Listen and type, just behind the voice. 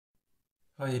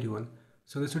Hi everyone.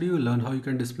 So in this video you will learn how you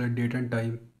can display date and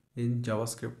time in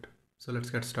JavaScript. So let's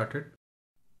get started.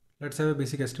 Let's have a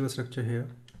basic HTML structure here.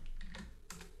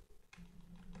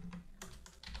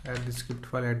 Add the script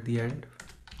file at the end,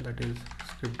 that is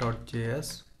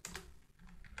script.js.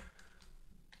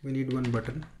 We need one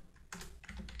button.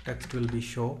 Text will be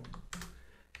show,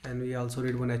 and we also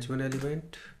need one h1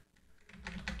 element.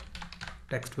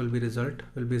 Text will be result.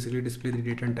 Will basically display the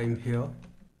date and time here.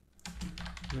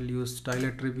 We'll use style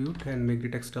attribute and make the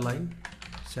text align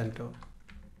center.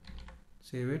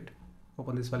 Save it.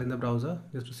 Open this file in the browser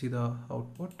just to see the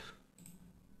output.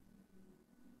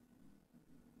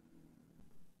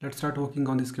 Let's start working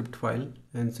on the script file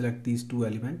and select these two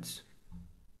elements.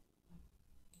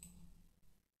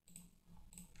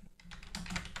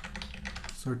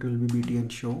 So it will be bt and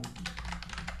show.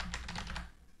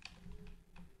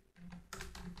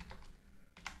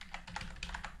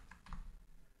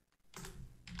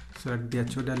 Select the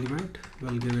h1 element,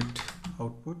 we'll give it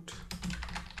output.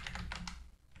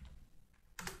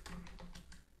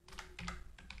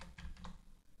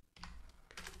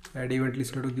 Add event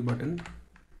listener to the button.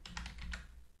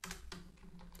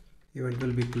 Event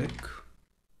will be click.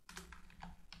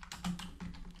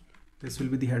 This will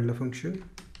be the handler function.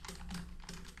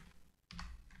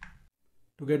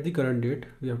 To get the current date,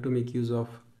 we have to make use of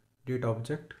date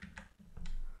object.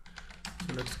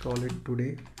 So let's call it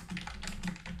today,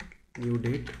 new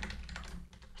date.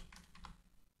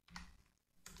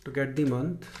 To get the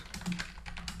month,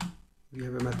 we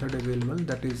have a method available,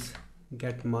 that is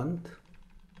get month.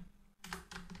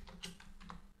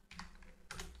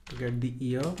 To get the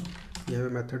year, we have a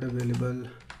method available,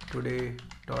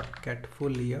 today.get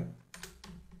full year.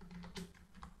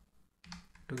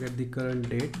 To get the current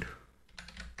date,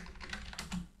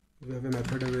 we have a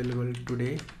method available,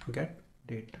 today get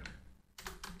date.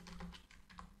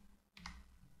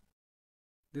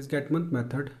 This get month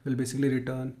method will basically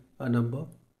return a number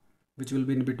which will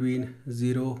be in between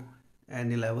 0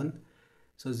 and 11.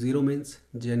 So 0 means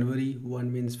January,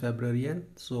 1 means February, and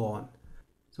so on.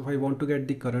 So if I want to get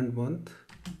the current month,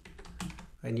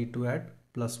 I need to add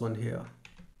 +1 here.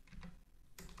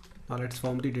 Now let's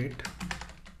form the date.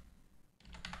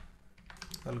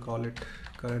 I'll call it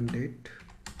current date.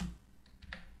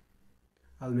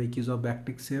 I'll make use of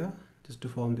backticks here just to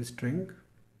form the string.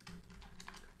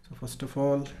 So first of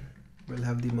all, we'll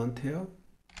have the month here,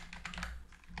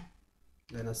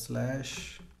 then a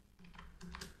slash,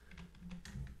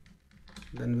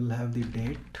 then we'll have the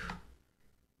date,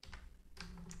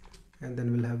 and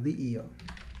then we'll have the year.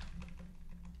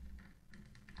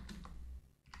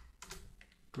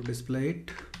 To display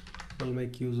it, we'll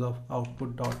make use of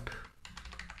output dot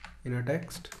inner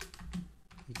text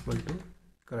equal to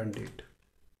current date.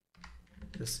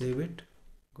 Just save it,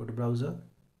 go to browser,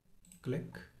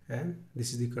 click, and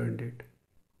this is the current date.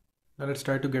 Now let's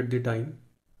try to get the time.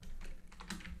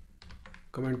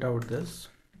 Comment out this.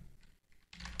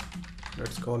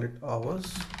 Let's call it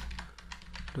hours.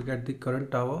 To get the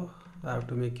current hour, I have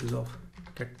to make use of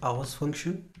get hours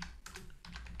function.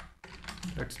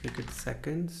 Let's make it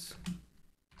seconds.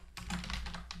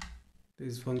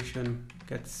 This function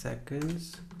gets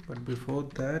seconds, but before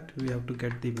that we have to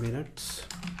get the minutes.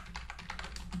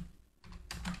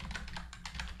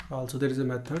 Also there is a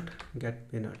method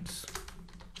get minutes,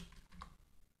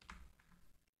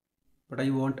 but I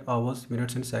want hours,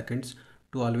 minutes and seconds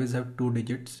to always have 2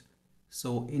 digits.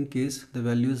 So in case the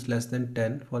value is less than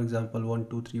 10, for example 1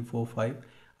 2 3 4 5,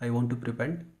 I want to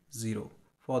prepend 0.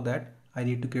 For that I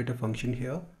need to create a function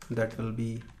here that will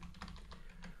be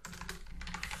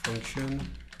function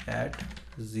add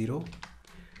 0.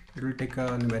 It will take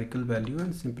a numerical value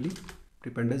and simply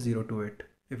prepend a 0 to it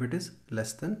if it is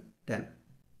less than 10.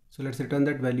 So let's return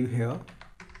that value here.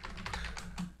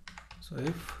 So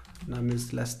if num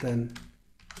is less than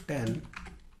 10,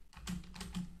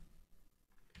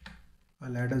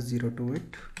 I'll add a 0 to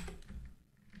it.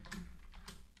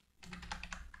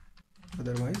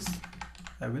 Otherwise,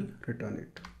 I will return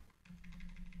it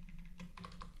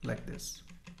like this.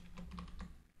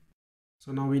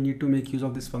 So now we need to make use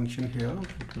of this function here.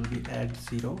 It will be add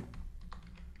 0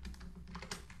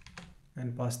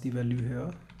 and pass the value here.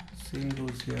 Same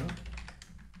goes here.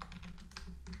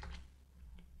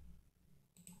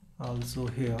 Also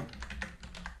here.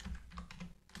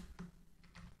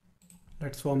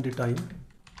 Let's form the time.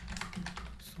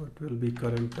 So it will be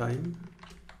current time.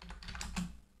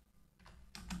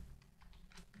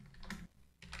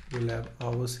 We'll have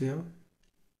hours here.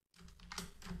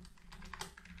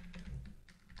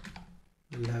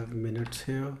 We'll have minutes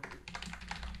here.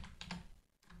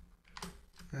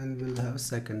 And we'll have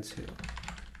seconds here.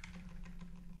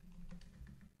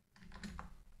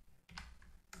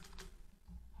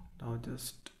 Now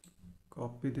just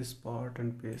copy this part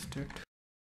and paste it,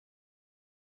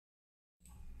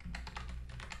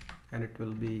 and it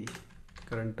will be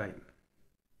current time.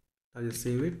 Now just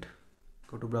save it,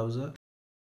 go to browser,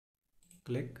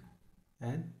 click,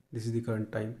 and this is the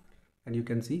current time, and you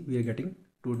can see we are getting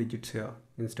 2 digits here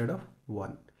instead of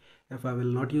 1. If I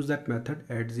will not use that method,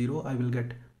 add 0, I will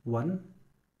get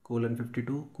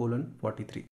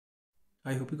 1:52:43.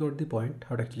 I hope you got the point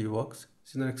how it actually works.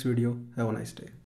 See you in the next video. Have a nice day.